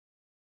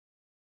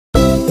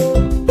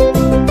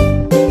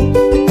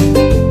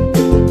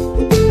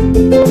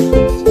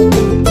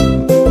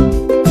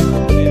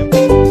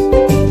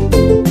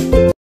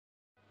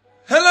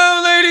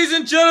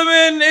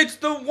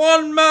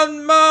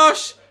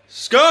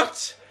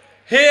Scott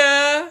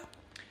here,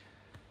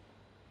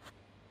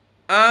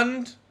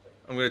 and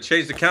I'm going to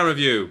change the camera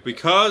view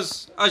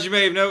because, as you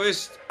may have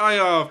noticed, I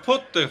have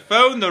put the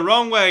phone the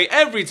wrong way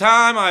every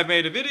time I've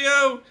made a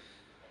video,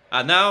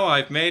 and now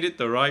I've made it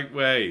the right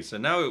way. So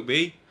now it'll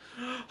be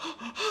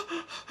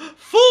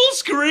full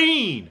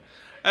screen.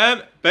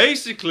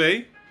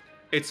 Basically,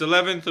 it's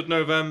 11th of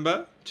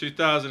November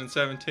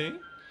 2017,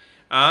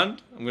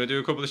 and I'm going to do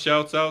a couple of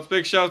shout outs.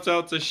 Big shout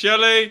out to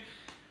Shelley,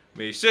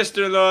 my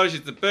sister-in-law.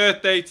 She's the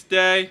birthday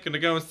today. Going to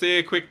go and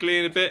see her quickly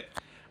in a bit.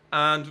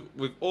 And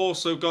we've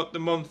also got the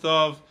month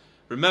of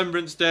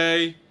Remembrance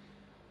Day.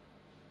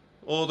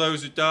 All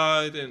those who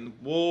died in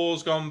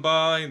wars gone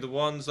by, and the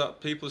ones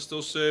that people are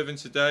still serving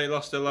today,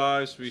 lost their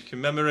lives. We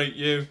commemorate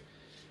you.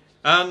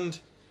 And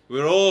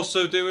we're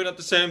also doing at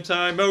the same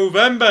time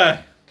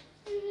Movember.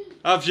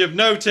 As you've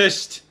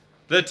noticed,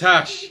 the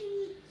tash.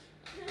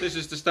 This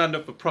is to stand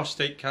up for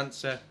prostate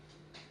cancer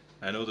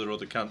and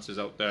other cancers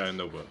out there in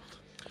the world.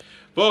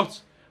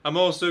 But I'm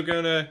also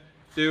going to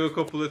do a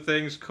couple of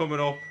things coming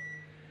up.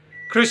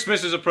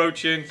 Christmas is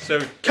approaching,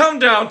 so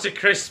countdown to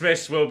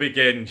Christmas will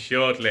begin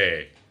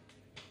shortly.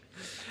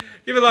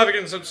 Give a like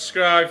and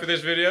subscribe for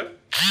this video,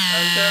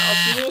 and I'll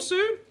see you all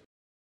soon.